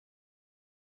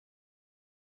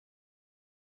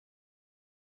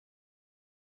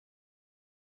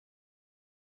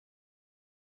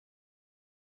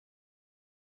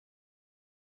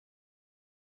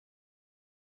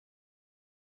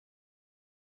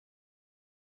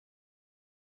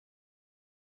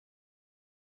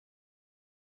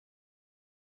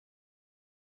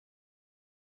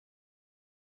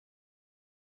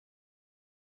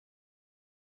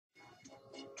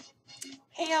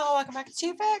Hey y'all, welcome back to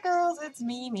Two Fat Girls. It's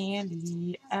me,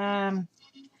 Mandy. I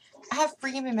have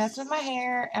freaking been messing with my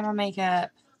hair and my makeup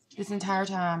this entire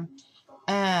time.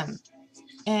 Um,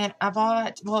 and I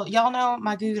bought, well, y'all know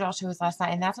my Goo Goo Doll show was last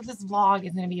night, and that's what this vlog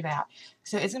is going to be about.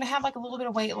 So it's going to have like a little bit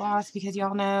of weight loss because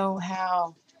y'all know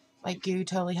how like Goo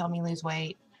totally helped me lose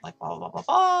weight. Like blah blah blah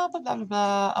blah blah blah blah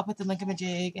blah. I'll put the link in the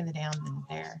jig in the down in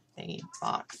there thingy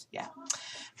box. Yeah.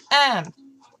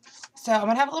 So I'm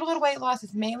gonna have a little bit of weight loss.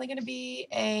 It's mainly gonna be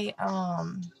a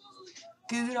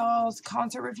Goo Goo Dolls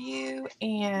concert review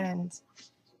and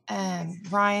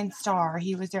Ryan Starr.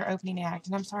 He was their opening act,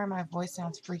 and I'm sorry my voice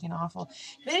sounds freaking awful.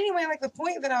 But anyway, like the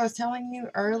point that I was telling you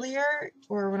earlier,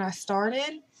 or when I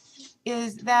started,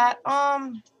 is that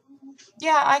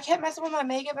yeah, I kept messing with my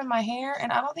makeup and my hair,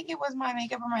 and I don't think it was my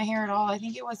makeup or my hair at all. I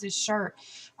think it was this shirt.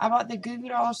 I bought the Goo Goo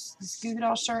Dolls, this Goo Goo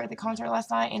Dolls shirt at the concert last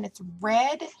night, and it's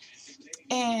red.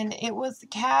 And it was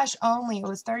cash only. It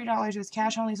was $30. It was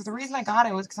cash only. So the reason I got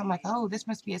it was because I'm like, oh, this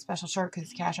must be a special shirt because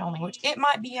it's cash only, which it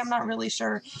might be. I'm not really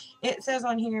sure. It says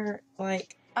on here,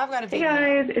 like, I've got a Hey video.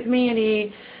 guys, it's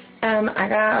Mandy.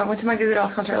 I went to my Goo Goo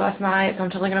Dolls concert last night, so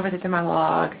I'm totally gonna put this in my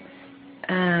vlog.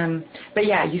 But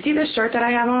yeah, you see this shirt that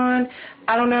I have on?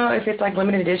 I don't know if it's like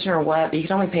limited edition or what, but you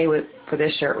can only pay for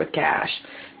this shirt with cash.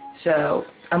 So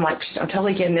I'm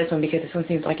totally getting this one because this one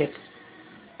seems like it's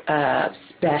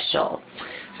special.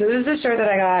 So this is the shirt that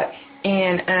I got,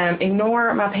 and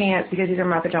ignore my pants because these are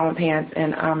my pajama pants,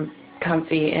 and I'm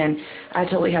comfy, and I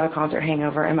totally have a concert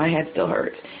hangover, and my head still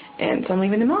hurts, and so I'm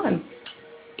leaving them on.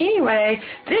 Anyway,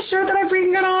 this shirt that I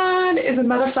freaking got on is a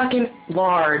motherfucking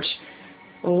large.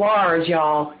 Large,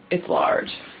 y'all. It's large.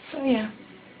 So yeah.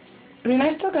 I mean,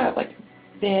 I still got, like,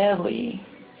 belly.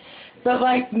 But,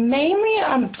 like, mainly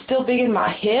I'm still big in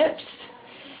my hips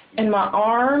and my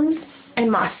arms and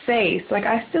my face. Like,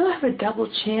 I still have a double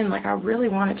chin. Like, I really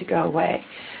want it to go away.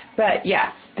 But,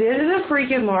 yeah, this is a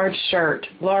freaking large shirt.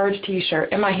 Large t-shirt.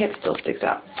 And my hip still sticks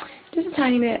out. Just a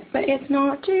tiny bit. But it's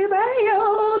not too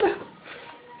bad.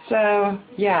 So,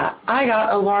 yeah, I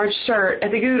got a large shirt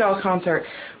at the Goo Goo Dolls concert.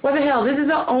 What the hell? This is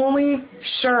the only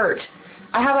shirt.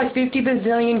 I have like 50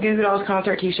 bazillion Goo Goo Dolls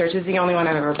concert t-shirts. This is the only one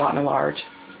I've ever bought in a large.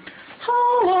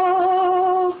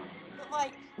 Hello!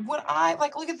 But,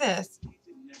 like, look at this.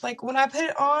 Like, when I put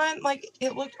it on, like,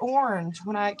 it looked orange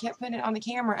when I kept putting it on the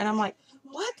camera. And I'm like,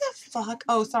 what the fuck?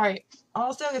 Oh, sorry.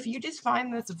 Also, if you just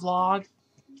find this vlog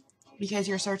because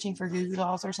you're searching for Goo Goo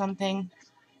Dolls or something,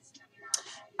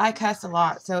 I cuss a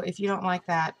lot, so if you don't like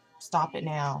that, stop it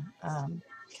now,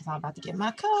 because I'm about to get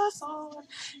my cuss on.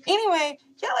 Anyway,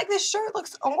 yeah, like this shirt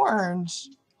looks orange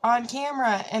on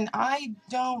camera, and I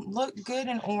don't look good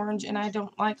in orange, and I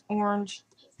don't like orange,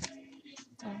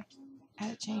 so I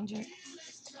had to change it.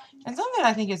 And some of it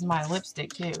I think is my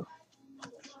lipstick, too,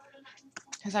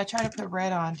 because I try to put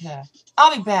red on to...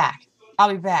 I'll be back.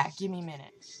 Give me a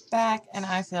minute. Back, and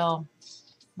I feel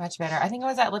much better. I think it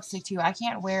was that lipstick, too. I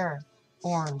can't wear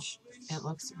orange. It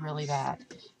looks really bad.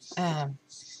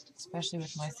 Especially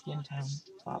with my skin tone.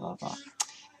 Blah, blah, blah.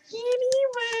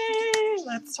 Anyway,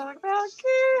 let's talk about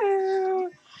Goo.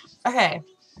 Okay.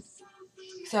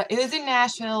 So, it was in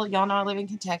Nashville. Y'all know I live in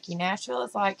Kentucky. Nashville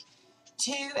is like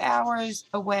 2 hours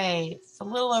away. A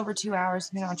little over 2 hours,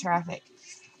 depending on traffic.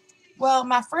 Well,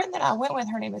 my friend that I went with,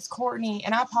 her name is Courtney,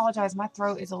 and I apologize. My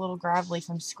throat is a little gravelly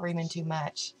from screaming too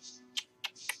much.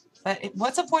 But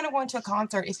what's the point of going to a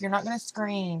concert if you're not going to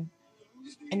scream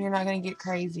and you're not going to get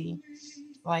crazy?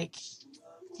 Like,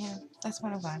 yeah, that's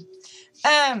point of fun.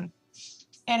 And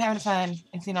having fun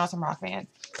and seeing awesome rock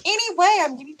bands. Anyway,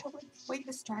 I'm getting totally way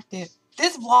distracted.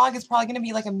 This vlog is probably going to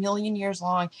be like a million years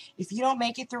long. If you don't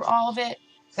make it through all of it,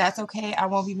 that's okay. I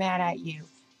won't be mad at you.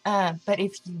 But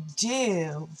if you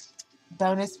do,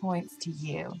 bonus points to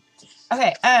you.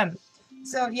 Okay,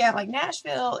 so yeah, like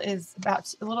Nashville is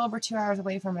about a little over 2 hours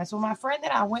away from us. Well, my friend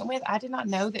that I went with, I did not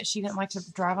know that she didn't like to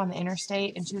drive on the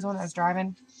interstate, and she was the one that was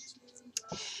driving.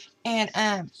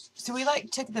 And so we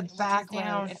like took the back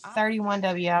down at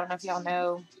 31W. I don't know if y'all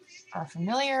know, are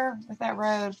familiar with that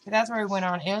road, but that's where we went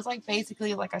on. It was like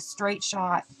basically like a straight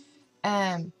shot. We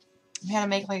had to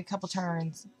make like a couple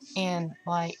turns, and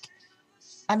like,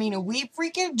 I mean, we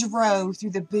freaking drove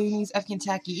through the boonies of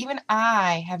Kentucky. Even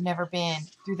I have never been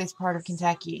through this part of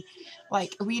Kentucky.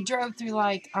 Like, we drove through,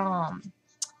 like,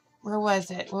 where was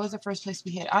it? What was the first place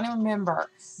we hit? I don't remember.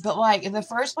 But, like, the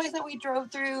first place that we drove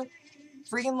through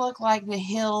freaking looked like the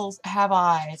hills have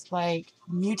eyes. Like,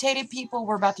 mutated people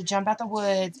were about to jump out the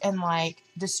woods and, like,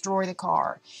 destroy the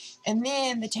car. And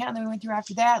then the town that we went through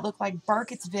after that looked like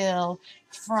Burkittsville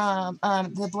from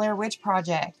the Blair Witch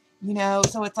Project. You know,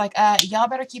 so it's like, y'all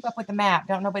better keep up with the map.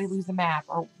 Don't nobody lose the map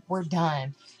or we're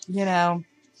done, you know.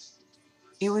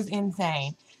 It was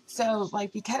insane. So,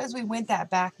 like, because we went that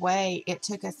back way, it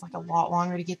took us, like, a lot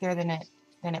longer to get there than it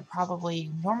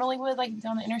probably normally would, like,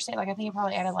 on the interstate. Like, I think it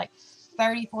probably added, like,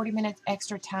 30, 40 minutes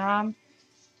extra time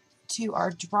to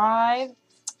our drive.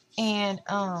 And,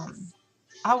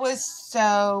 I was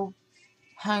so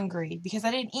hungry because I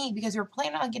didn't eat because we were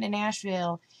planning on getting to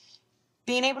Nashville,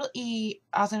 being able to eat.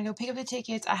 I was going to go pick up the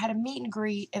tickets. I had a meet and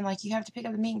greet, and, like, you have to pick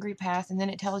up the meet and greet pass, and then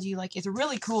it tells you, like, it's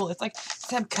really cool. It's like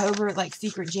some covert, like,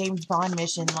 secret James Bond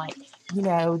mission, like, you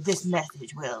know, this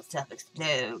message will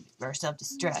self-explode or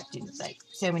self-destruct in, like,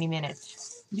 so many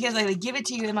minutes. Because, like, they give it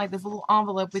to you in, like, this little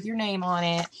envelope with your name on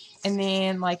it, and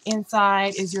then, like,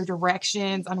 inside is your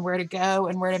directions on where to go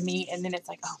and where to meet, and then it's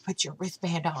like, oh, put your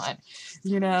wristband on,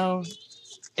 you know.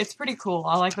 It's pretty cool.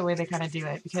 I like the way they kind of do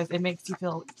it because it makes you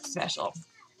feel special.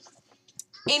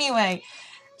 Anyway,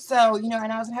 so, you know,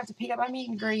 and I was going to have to pick up my meet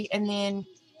and greet, and then,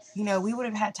 you know, we would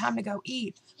have had time to go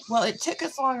eat. Well, it took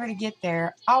us longer to get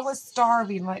there. I was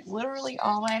starving. Like, literally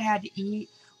all I had to eat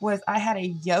was I had a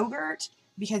yogurt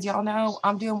because y'all know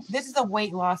this is a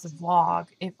weight loss vlog.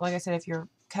 If, like I said, if you're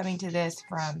coming to this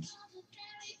from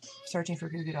searching for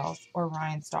Goo Goo Dolls or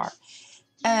Ryan Star.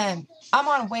 I'm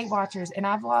on Weight Watchers, and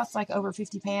I've lost, like, over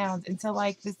 50 pounds. And so,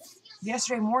 like,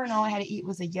 yesterday morning, all I had to eat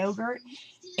was a yogurt,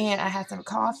 and I had some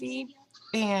coffee,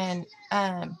 and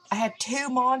I had 2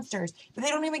 Monsters. But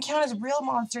they don't even count as real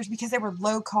Monsters because they were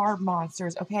low-carb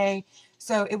Monsters, okay?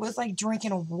 So it was like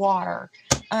drinking water.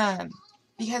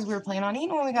 Because we were planning on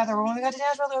eating when we got there. When we got to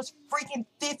Nashville, there was freaking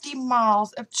 50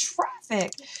 miles of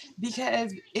traffic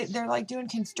because they're, like, doing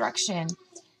construction.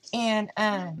 And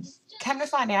come to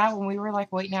find out, when we were,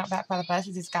 like, waiting out back by the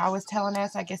buses, this guy was telling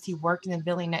us, I guess he worked in the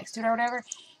building next to it or whatever.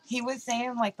 He was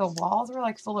saying, like, the walls were,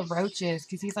 like, full of roaches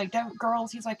because he's like, don't,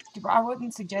 girls, he's like, I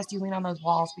wouldn't suggest you lean on those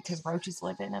walls because roaches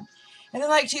live in them. And then,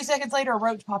 like, 2 seconds later, a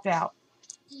roach popped out.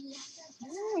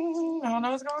 I don't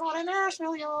know what's going on in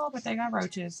Nashville, y'all, but they got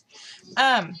roaches.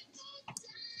 I'm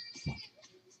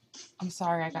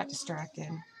sorry, I got distracted.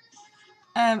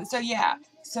 So yeah,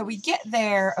 so we get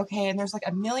there, okay, and there's, like,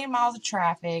 a million miles of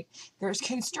traffic. There's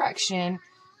construction.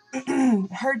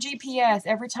 Her GPS,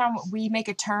 every time we make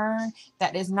a turn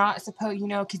that is not supposed, you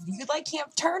know, because you, like,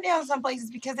 can't turn down some places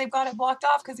because they've got it blocked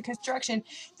off because of construction.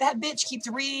 That bitch keeps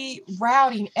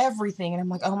rerouting everything, and I'm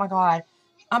like, oh my god,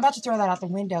 I'm about to throw that out the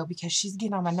window because she's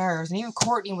getting on my nerves. And even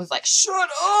Courtney was like, shut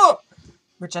up,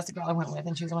 which that's the girl I went with,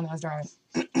 and she was the one that was driving.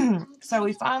 So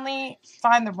we finally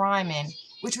find the Ryman,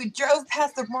 which we drove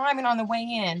past the Ryman on the way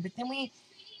in, but then we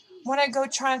want to go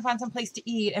try and find some place to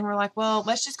eat, and we're like, well,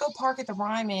 let's just go park at the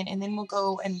Ryman, and then we'll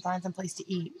go and find some place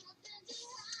to eat.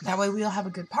 That way we'll have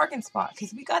a good parking spot,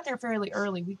 because we got there fairly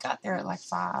early. We got there at, like,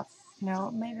 5,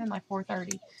 maybe even, like,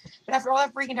 4:30. But after all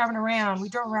that freaking driving around, we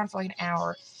drove around for, like, an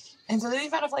hour. And so then we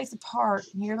found a place to park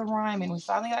near the Ryman. We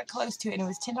finally got close to it, and it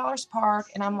was $10 to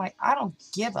park. And I'm like, I don't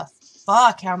give a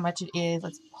fuck how much it is.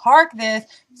 Let's park this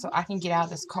so I can get out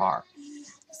of this car.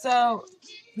 So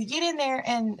we get in there,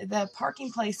 and the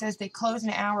parking place says they close an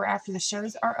hour after the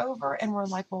shows are over. And we're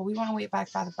like, well, we want to wait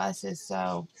back by the buses,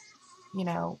 so, you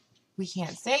know, we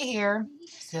can't stay here.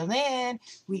 So then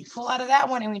we pull out of that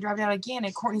one, and we drive down again.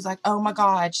 And Courtney's like, oh my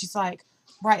god. She's like,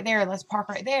 right there, let's park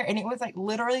right there. And it was, like,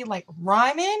 literally, like,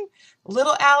 Ryman,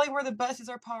 little alley where the buses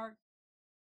are parked,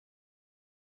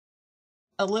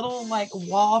 a little, like,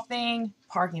 wall thing,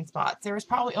 parking spots. There was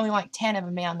probably only, like, 10 of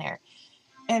them down there.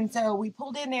 And so we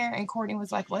pulled in there, and Courtney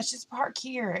was like, let's just park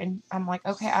here. And I'm like,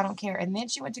 okay, I don't care. And then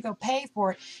she went to go pay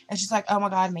for it, and she's like, oh my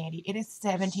god, Mandy, it is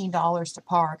 $17 to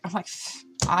park. I'm like,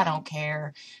 I don't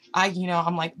care.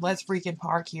 I'm like, let's freaking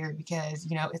park here because,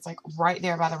 it's, like, right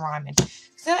there by the Ryman.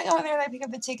 So I go in there, and I pick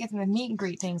up the tickets, and the meet and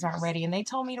greet things aren't ready. And they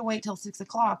told me to wait till 6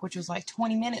 o'clock, which was, like,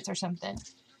 20 minutes or something.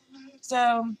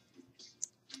 So,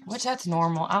 which that's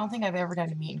normal. I don't think I've ever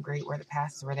done a meet and greet where the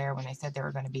passes were there when they said they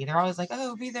were going to be. They're always like,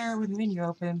 oh, be there when the venue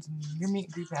opens, and your meet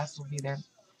and greet passes will be there.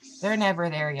 They're never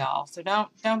there, y'all. So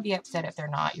don't be upset if they're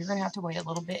not. You're going to have to wait a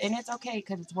little bit, and it's okay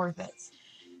because it's worth it.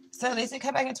 So they said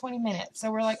come back in 20 minutes.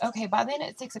 So we're like, okay, by then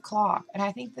it's 6 o'clock. And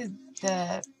I think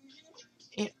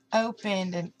it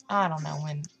opened, and I don't know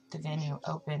when the venue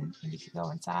opened and you could go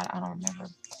inside. I don't remember.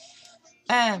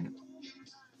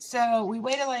 So we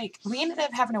ended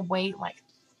up having to wait like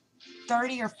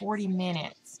 30 or 40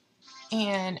 minutes.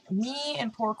 And me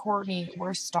and poor Courtney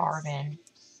were starving.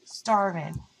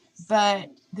 But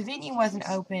the venue wasn't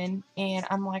open, and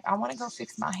I'm like, I want to go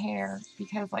fix my hair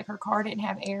because, like, her car didn't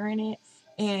have air in it,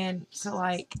 and so,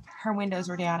 like, her windows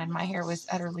were down, and my hair was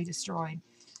utterly destroyed.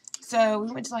 So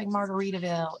we went to, like,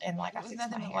 Margaritaville, and, like, I fixed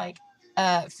nothing but, like,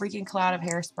 a freaking cloud of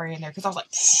hairspray in there because I was like,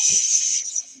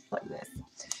 like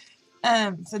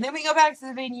this. So then we go back to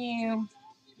the venue.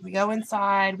 We go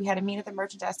inside. We had a meet at the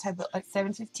merchandise table at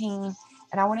 7:15,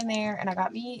 and I went in there and I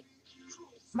got me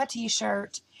my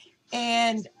T-shirt,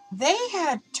 and they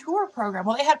had tour program.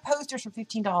 Well, they had posters for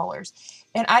 $15,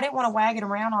 and I didn't want to wag it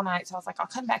around all night, so I was like, I'll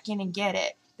come back in and get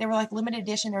it. They were like limited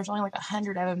edition. There's only like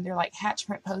 100 of them. They're like hatch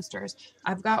print posters.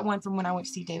 I've got one from when I went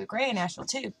to see David Gray in Nashville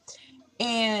too,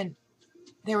 and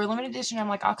they were limited edition. I'm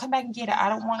like, I'll come back and get it. I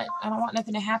don't want it. I don't want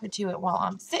nothing to happen to it while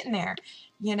I'm sitting there,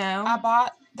 you know. I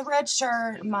bought the red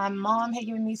shirt. My mom had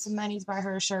given me some money to buy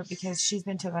her a shirt because she's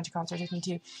been to a bunch of concerts with me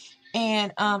too.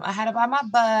 And I had to buy my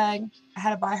bug. I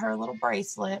had to buy her a little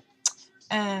bracelet.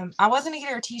 I wasn't gonna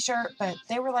get her a T-shirt, but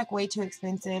they were like way too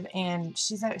expensive, and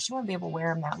she wouldn't be able to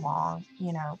wear them that long.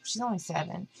 You know, she's only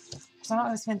 7, so I'm not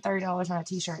gonna spend $30 on a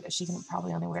T-shirt that she can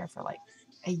probably only wear for like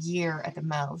a year at the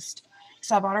most.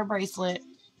 So I bought her a bracelet,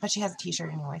 but she has a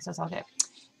T-shirt anyway, so it's all good.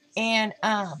 And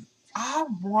I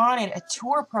wanted a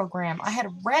tour program. I had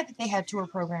read that they had tour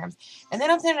programs, and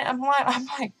then I'm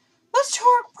like, those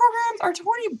tour programs are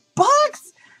 $20.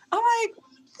 I'm like,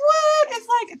 what? It's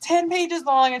like 10 pages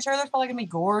long. I'm sure there's probably gonna be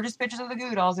gorgeous pictures of the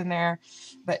Goo Dolls in there,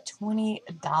 but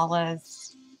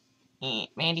 $20.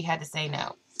 Mandy had to say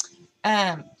no.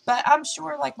 But I'm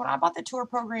sure, like, when I bought the tour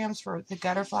programs for the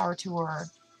Gutter Flower tour,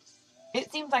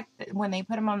 it seems like when they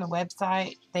put them on the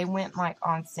website, they went like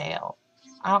on sale.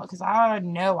 Because I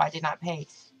know I did not pay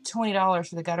 $20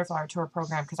 for the Gutter Flower tour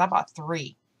program because I bought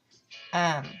 3.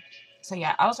 So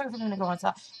yeah, I was waiting for them to go on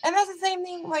sale. And that's the same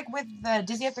thing like with the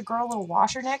Dizzy Up the Girl little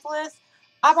washer necklace.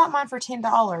 I bought mine for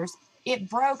 $10. It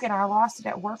broke and I lost it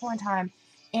at work one time.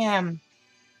 And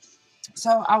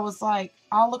so I was like,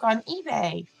 I'll look on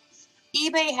eBay.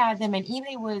 eBay had them, and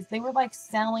they were like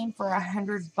selling for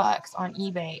 $100 on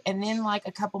eBay. And then like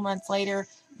a couple months later,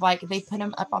 like they put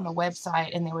them up on the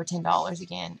website and they were $10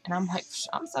 again. And I'm like,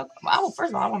 well, first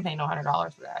of all, I won't pay no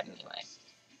 $100 for that anyway.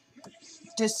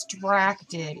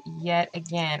 Distracted yet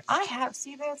again. I have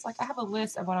a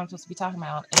list of what I'm supposed to be talking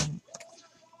about, and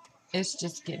it's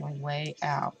just getting way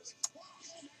out.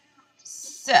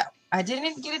 So I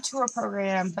didn't get a tour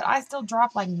program, but I still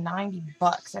dropped like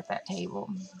 $90 at that table.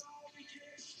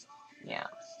 Yeah,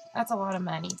 that's a lot of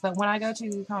money. But when I go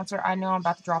to a concert, I know I'm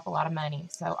about to drop a lot of money,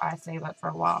 so I save up for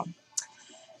a while.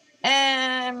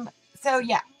 So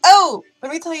yeah. Oh,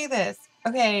 let me tell you this.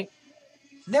 Okay.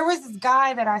 There was this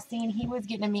guy that I seen, he was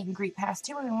getting a meet and greet pass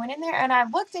too, and we went in there, and I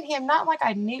looked at him, not like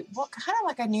I knew, well, kind of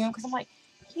like I knew him, because I'm like,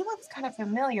 he looks kind of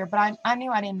familiar, but I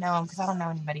knew I didn't know him, because I don't know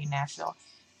anybody in Nashville.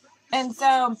 And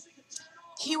so,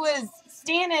 he was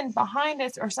standing behind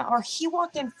us, or he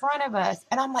walked in front of us,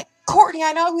 and I'm like, Courtney,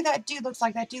 I know who that dude looks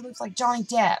like. That dude looks like Johnny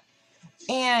Depp.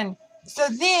 And so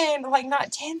then, like,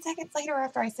 not 10 seconds later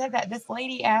after I said that, this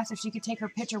lady asked if she could take her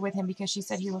picture with him because she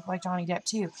said he looked like Johnny Depp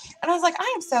too. And I was like,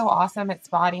 I am so awesome at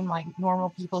spotting, like, normal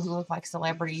people who look like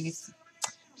celebrities.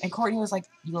 And Courtney was like,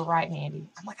 you were right, Mandy.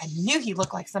 I'm like, I knew he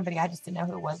looked like somebody. I just didn't know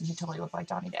who it was, and he totally looked like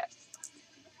Johnny Depp.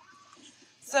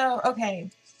 So, okay.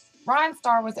 Ryan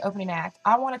Starr was the opening act.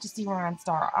 I wanted to see Ryan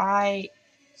Starr. I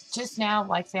just now,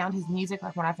 like, found his music,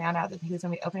 like, when I found out that he was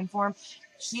going to be opening for him.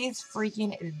 He is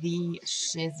freaking the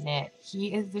shiznit.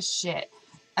 He is the shit.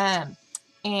 And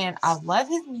I love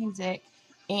his music,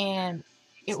 and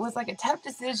it was like a tough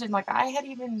decision. Like, I had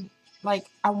even, like,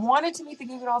 I wanted to meet the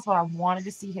Goo Goo Dolls, but I wanted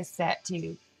to see his set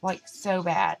too, like, so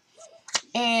bad.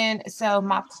 And so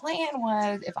my plan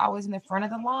was, if I was in the front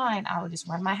of the line, I would just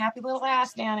run my happy little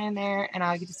ass down in there, and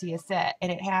I would get to see his set.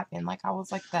 And it happened. Like, I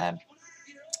was like the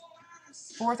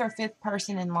 4th or 5th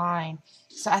person in line.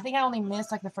 So I think I only missed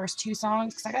like the first 2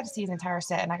 songs, because I got to see his entire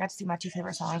set, and I got to see my 2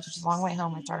 favorite songs, which is Long Way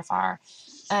Home and Start a Fire.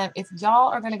 If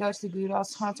y'all are going to go to the Goo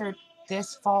Dolls concert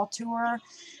this fall tour,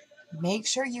 make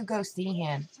sure you go see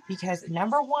him, because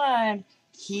number one,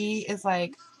 he is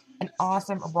like an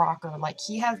awesome rocker. Like,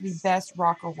 he has the best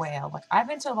rocker wail. Like, I've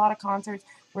been to a lot of concerts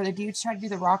where the dudes try to do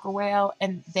the rocker wail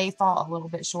and they fall a little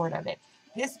bit short of it.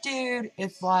 This dude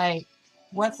is like,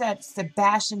 what's that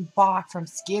Sebastian Bach from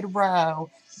Skid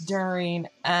Row during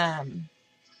I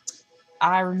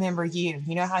Remember You.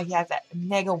 You know how he has that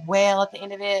mega wail at the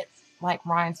end of it? Like,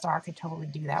 Ryan Starr could totally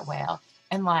do that wail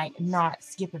and, like, not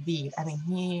skip a beat. I mean,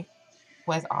 he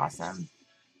was awesome.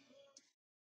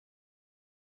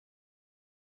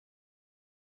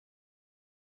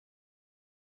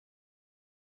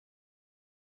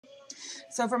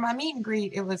 So for my meet and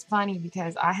greet, it was funny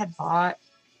because I had bought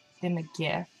them a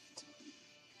gift.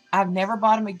 I've never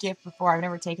bought them a gift before. I've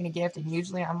never taken a gift, and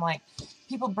usually I'm like,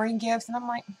 people bring gifts, and I'm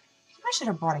like, I should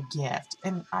have brought a gift,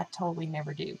 and I totally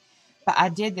never do. But I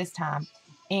did this time,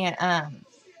 and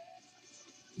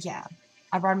yeah.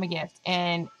 I brought him a gift,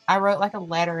 and I wrote like a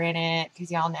letter in it because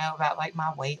y'all know about like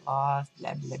my weight loss,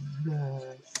 blah blah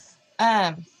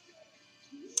blah.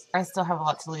 I still have a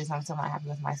lot to lose. I'm still not happy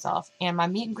with myself, and my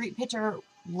meet and greet picture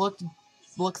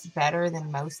looks better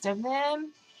than most of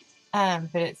them. But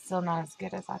it's still not as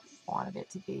good as I wanted it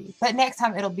to be. But next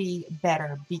time it'll be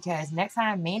better because next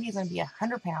time Mandy's gonna be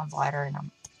 100 pounds lighter, and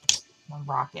I'm gonna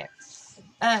rock it.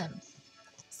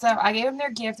 So I gave them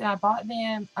their gift, and I bought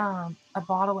them a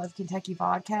bottle of Kentucky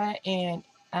vodka, and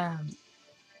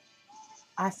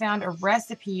I found a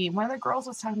recipe. One of the girls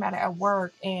was talking about it at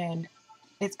work, and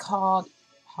it's called,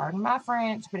 pardon my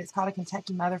French, but it's called a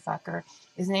Kentucky motherfucker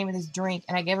is the name of this drink.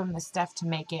 And I gave them the stuff to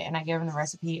make it, and I gave them the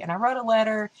recipe, and I wrote a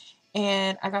letter,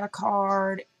 and I got a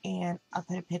card, and I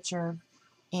put a picture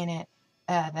in it.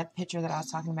 That picture that I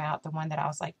was talking about, the one that I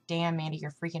was like, damn, Mandy,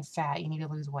 you're freaking fat. You need to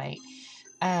lose weight.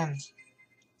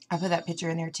 I put that picture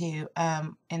in there too.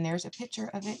 And there's a picture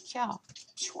of it. Yeah.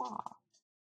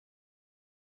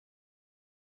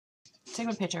 Took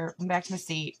a picture, went back to my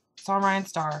seat, saw Ryan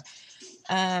Starr,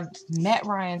 met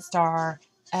Ryan Starr.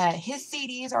 His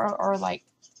CDs are like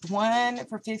one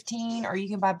for $15, or you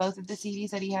can buy both of the CDs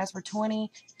that he has for $20.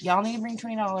 Y'all need to bring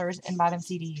 $20 and buy them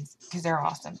CDs because they're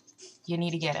awesome. You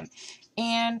need to get them.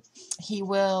 And he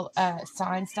will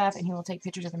sign stuff, and he will take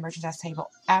pictures at the merchandise table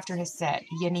after his set.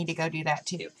 You need to go do that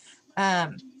too. I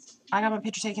got my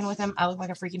picture taken with him. I look like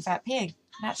a freaking fat pig.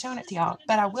 Not showing it to y'all,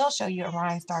 but I will show you a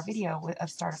Ryan Starr video of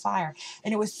Start a Fire.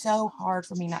 And it was so hard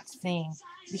for me not to sing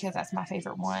because that's my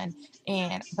favorite one.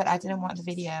 But I didn't want the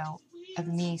video of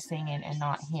me singing and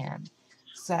not him.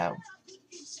 So,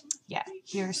 yeah,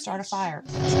 here's Start a Fire.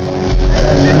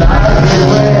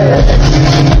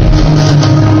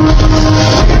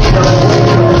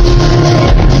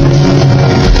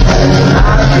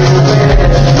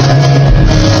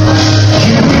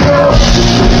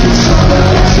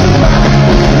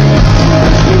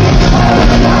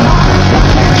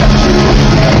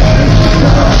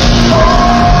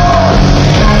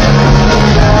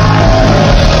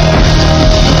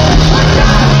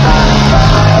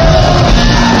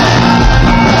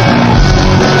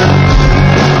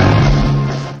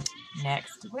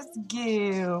 Next was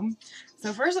Goo.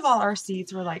 So first of all, our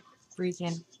seats were like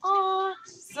freaking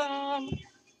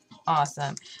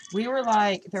awesome. We were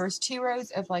like, there was 2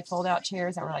 rows of like fold out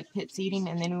chairs that were like pit seating,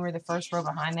 and then we were the first row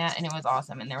behind that, and it was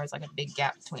awesome. And there was like a big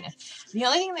gap between us. The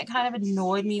only thing that kind of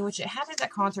annoyed me, which it happens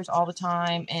at concerts all the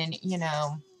time, and you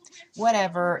know,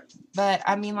 whatever, but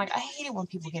I mean, like, I hate it when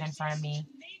people get in front of me.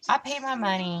 I paid my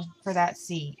money for that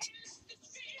seat.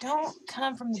 Don't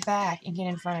come from the back and get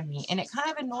in front of me. And it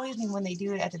kind of annoys me when they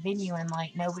do it at the venue and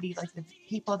like nobody, like the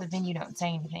people at the venue don't say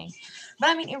anything. But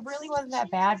I mean, it really wasn't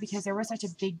that bad because there was such a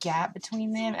big gap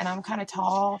between them, and I'm kind of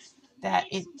tall that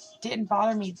it didn't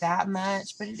bother me that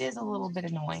much, but it is a little bit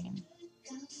annoying.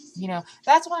 You know,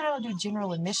 that's why I don't do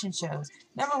general admission shows.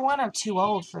 Number one, I'm too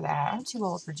old for that. I'm too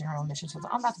old for general admission shows.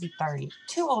 I'm about to be 30.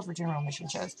 Too old for general admission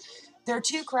shows. They're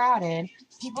too crowded.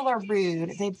 People are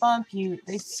rude. They bump you.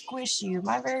 They squish you.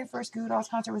 My very first Goo Goo Dolls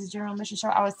concert was a general admission show.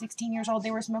 I was 16 years old.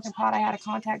 They were smoking pot. I had a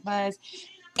contact buzz.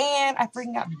 And I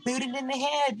freaking got booted in the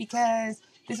head because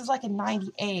this was like in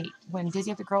 98 when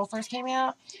Dizzy Up the Girl first came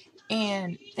out.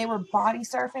 And they were body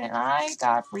surfing, and I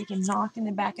got freaking knocked in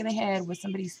the back of the head with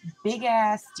somebody's big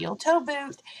ass steel toe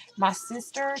boot. My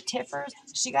sister, Tiffers,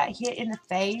 she got hit in the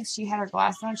face. She had her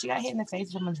glasses on. She got hit in the face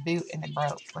with someone's boot, and it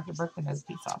broke. Like, it broke the nose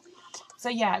piece off. So,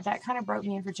 yeah, that kind of broke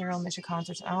me in for general admission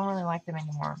concerts. I don't really like them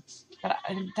anymore. But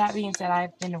that being said,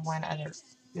 I've been to one other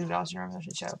Goo Goo Dolls general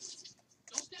admission show.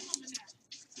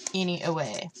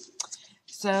 Anyway.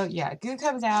 So, yeah, Goo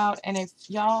comes out, and if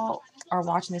y'all are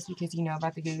watching this because you know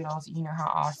about the Goo Goo Dolls, you know how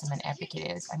awesome and epic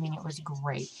it is. I mean, it was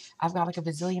great. I've got like a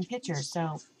bazillion pictures,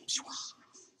 so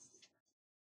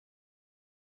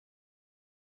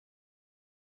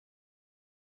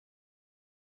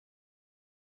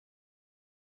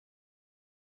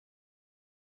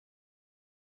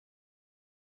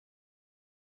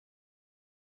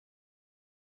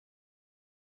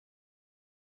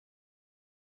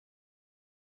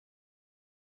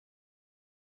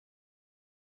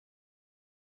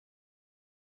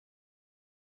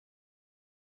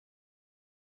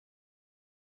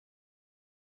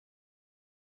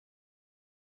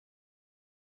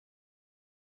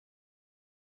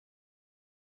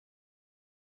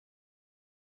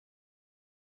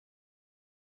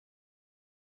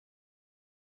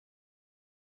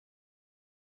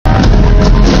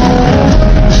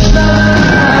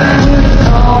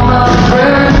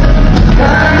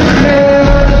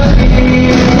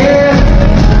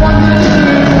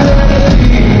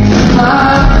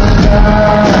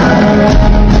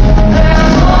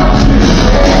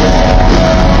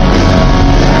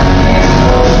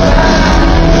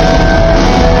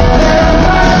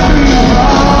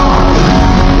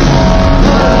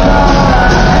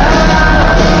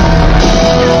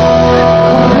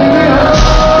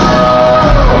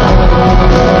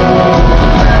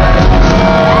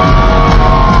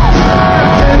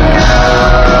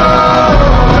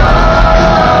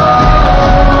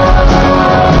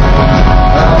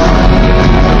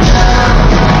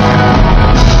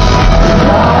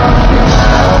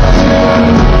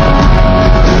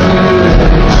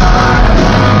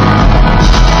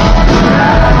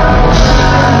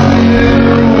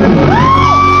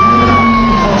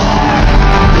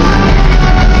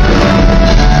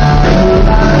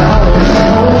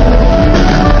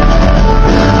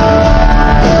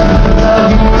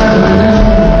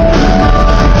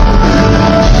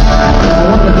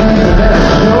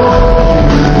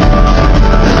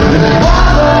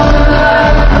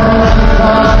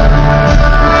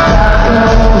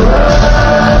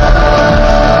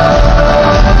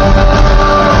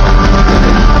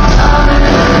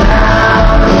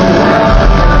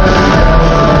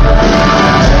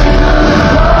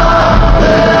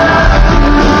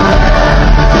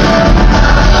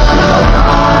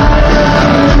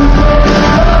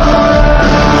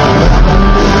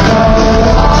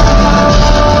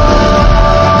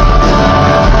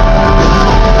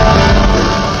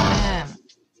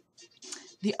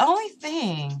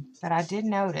did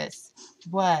notice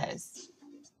was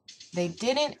they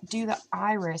didn't do the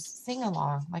Iris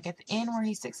sing-along. Like at the end where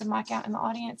he sticks the mic out in the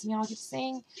audience and y'all get to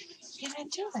sing. He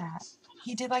didn't do that.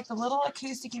 He did like the little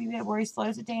acoustic bit where he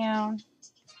slows it down.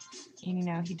 And, you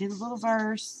know, he did a little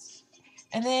verse.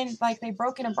 And then, like, they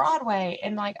broke into Broadway.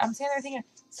 And, like, I'm sitting there thinking,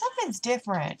 something's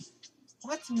different.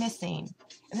 What's missing?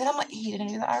 And then I'm like, he didn't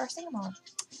do the Irish sing-along.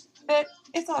 But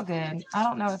it's all good. I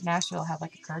don't know if Nashville had,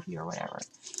 like, a curfew or whatever.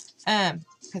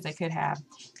 Because they could have.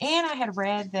 And I had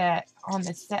read that on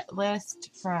the set list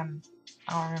from,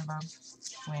 I don't remember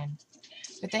when,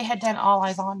 but they had done All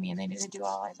Eyes on Me, and they didn't do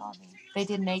All Eyes on Me. They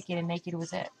did Naked, and Naked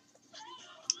was it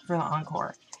for the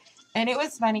encore. And it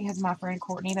was funny because my friend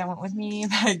Courtney that went with me,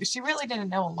 like, she really didn't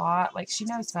know a lot. Like, she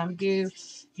knows some goo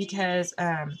because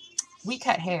we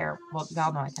cut hair. Well,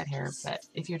 y'all know I cut hair, but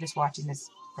if you're just watching this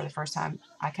for the first time,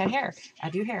 I cut hair. I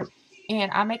do hair.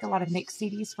 And I make a lot of mix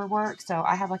CDs for work, so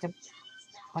I have like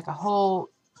a whole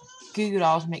Goo Goo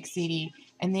Dolls mix CD,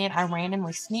 and then I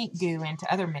randomly sneak goo into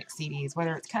other mix CDs,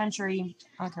 whether it's country,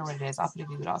 I don't care what it is, I'll put a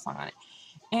Goo Goo Doll song on it.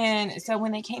 And so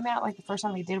when they came out, like the first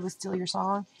song they did was Steal Your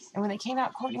Song, and when they came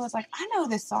out, Courtney was like, I know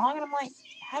this song, and I'm like,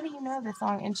 how do you know this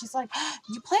song? And she's like,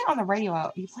 you play it on the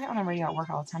radio, you play it on the radio at work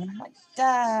all the time, and I'm like,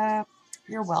 duh,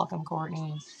 you're welcome,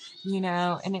 Courtney, you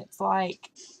know. And it's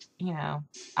like, you know,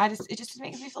 it just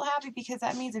makes me feel happy because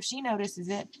that means if she notices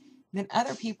it, then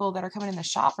other people that are coming in the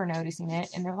shop are noticing it,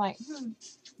 and they're like, you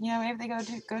know, maybe they go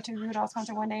to a Goo Goo Dolls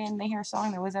concert one day and they hear a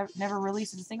song that was never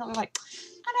released as a single. They're like,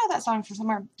 I know that song from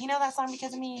somewhere. You know that song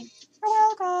because of me. You're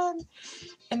welcome.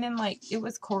 And then, like, it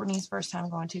was Courtney's first time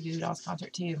going to a Goo Goo Dolls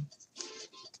concert too.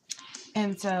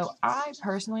 And so I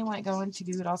personally like going to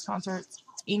Goo Goo Dolls concerts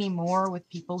anymore with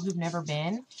people who've never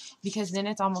been, because then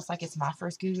it's almost like it's my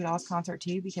first Goo Goo Dolls concert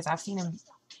too, because I've seen them.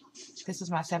 This was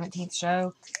my 17th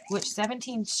show, which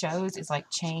 17 shows is like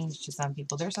change to some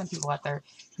people. There's some people out there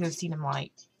who have seen them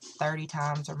like 30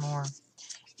 times or more.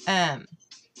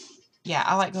 Yeah,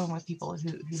 I like going with people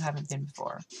who haven't been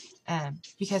before,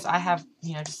 because I have,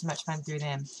 you know, just as much fun through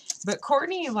them. But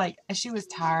Courtney, like, she was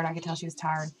tired. I could tell she was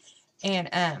tired. And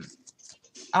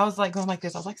I was like going like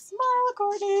this. I was like, smile,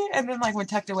 Courtney. And then, like, when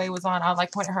Tucked Away was on, I would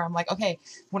like point at her. I'm like, okay,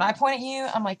 when I point at you,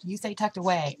 I'm like, you say Tucked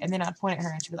Away. And then I'd point at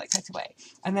her and she'd be like, Tucked Away.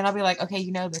 And then I'll be like, okay,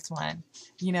 you know this one,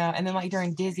 you know. And then, like,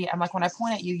 during Dizzy, I'm like, when I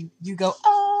point at you, you go,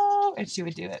 oh, and she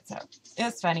would do it. So it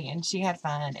was funny. And she had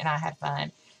fun and I had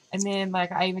fun. And then,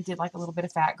 like, I even did like a little bit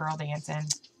of fat girl dancing.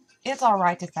 It's all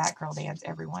right to fat girl dance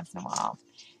every once in a while.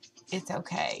 It's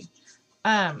okay.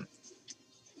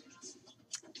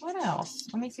 What else?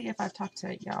 Let me see if I've talked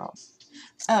to y'all.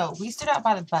 Oh, we stood out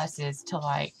by the buses till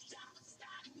like,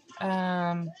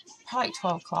 probably like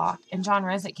 12 o'clock. And John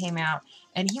Resnick came out.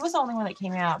 And he was the only one that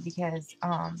came out because,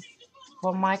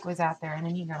 well, Mike was out there and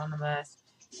then he got on the bus.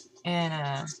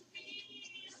 And,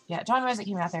 yeah, John Resnick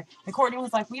came out there. And Courtney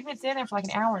was like, we've been sitting there for like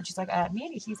an hour. And she's like,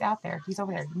 Mandy, he's out there. He's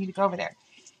over there. You need to go over there.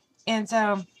 And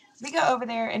so we go over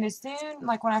there. And as soon,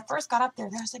 like when I first got up there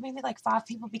was like maybe like 5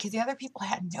 people because the other people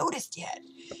hadn't noticed yet.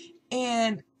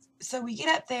 And so we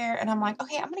get up there and I'm like,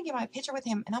 okay, I'm going to get my picture with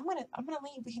him and I'm going to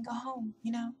leave. We can go home,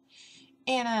 you know?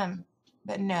 And,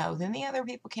 but no, then the other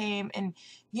people came and,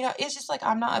 you know, it's just like,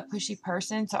 I'm not a pushy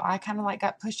person. So I kind of like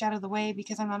got pushed out of the way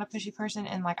because I'm not a pushy person.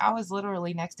 And like, I was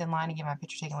literally next in line to get my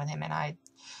picture taken with him. And I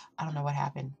don't know what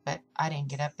happened, but I didn't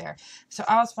get up there. So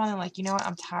I was finally like, you know what?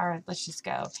 I'm tired. Let's just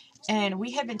go. And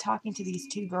we had been talking to these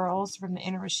 2 girls from the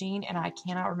Inner Machine and I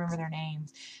cannot remember their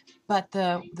names. But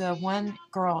the one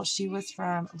girl, she was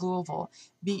from Louisville.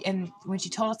 And when she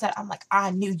told us that, I'm like, I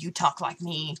knew you talk like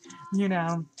me, you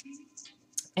know.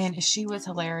 And she was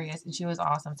hilarious and she was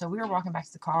awesome. So we were walking back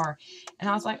to the car and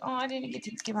I was like, oh, I didn't get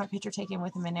to get my picture taken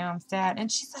with him and now I'm sad.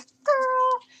 And she's like,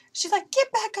 girl, she's like,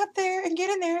 get back up there and get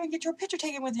in there and get your picture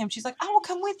taken with him. She's like, I will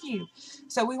come with you.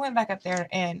 So we went back up there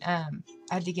and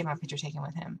I did get my picture taken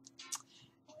with him.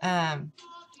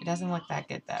 It doesn't look that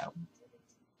good though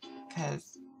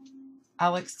because I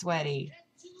look sweaty.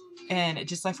 And it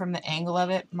just like from the angle of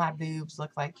it, my boobs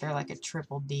look like they're like a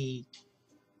triple D.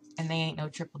 And they ain't no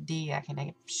triple D, I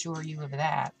can assure you of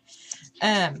that.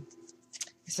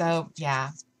 So, yeah.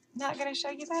 Not going to show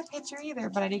you that picture either,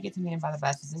 but I did get to meet him by the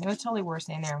buses. And it was totally worth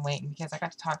staying there and waiting because I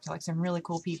got to talk to like some really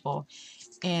cool people.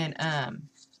 And,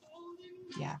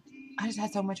 yeah. I just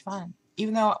had so much fun.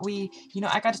 Even though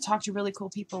I got to talk to really cool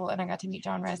people and I got to meet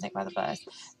John Resnick by the bus.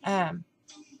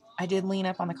 I did lean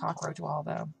up on the cockroach wall,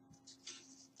 though.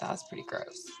 That was pretty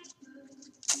gross.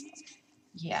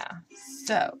 Yeah.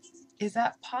 So, is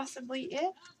that possibly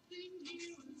it?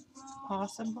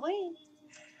 Possibly.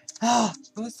 Oh,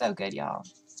 it was so good, y'all.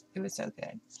 It was so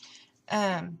good.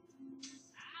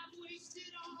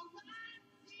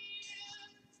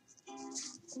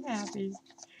 I'm happy.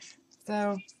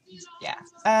 So,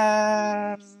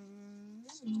 yeah.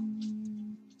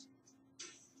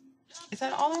 Is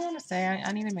that all I want to say?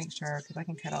 I need to make sure because I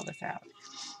can cut all this out.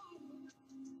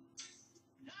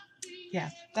 Yeah,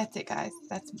 that's it, guys.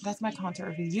 That's my concert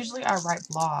review. Usually I write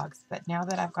vlogs, but now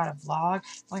that I've got a vlog,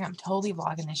 like I'm totally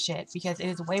vlogging this shit because it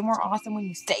is way more awesome when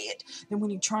you say it than when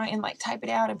you try and like type it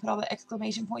out and put all the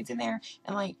exclamation points in there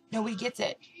and like nobody gets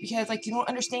it because like you don't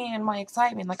understand my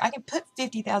excitement. Like I can put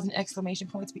 50,000 exclamation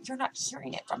points, but you're not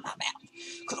hearing it from my mouth.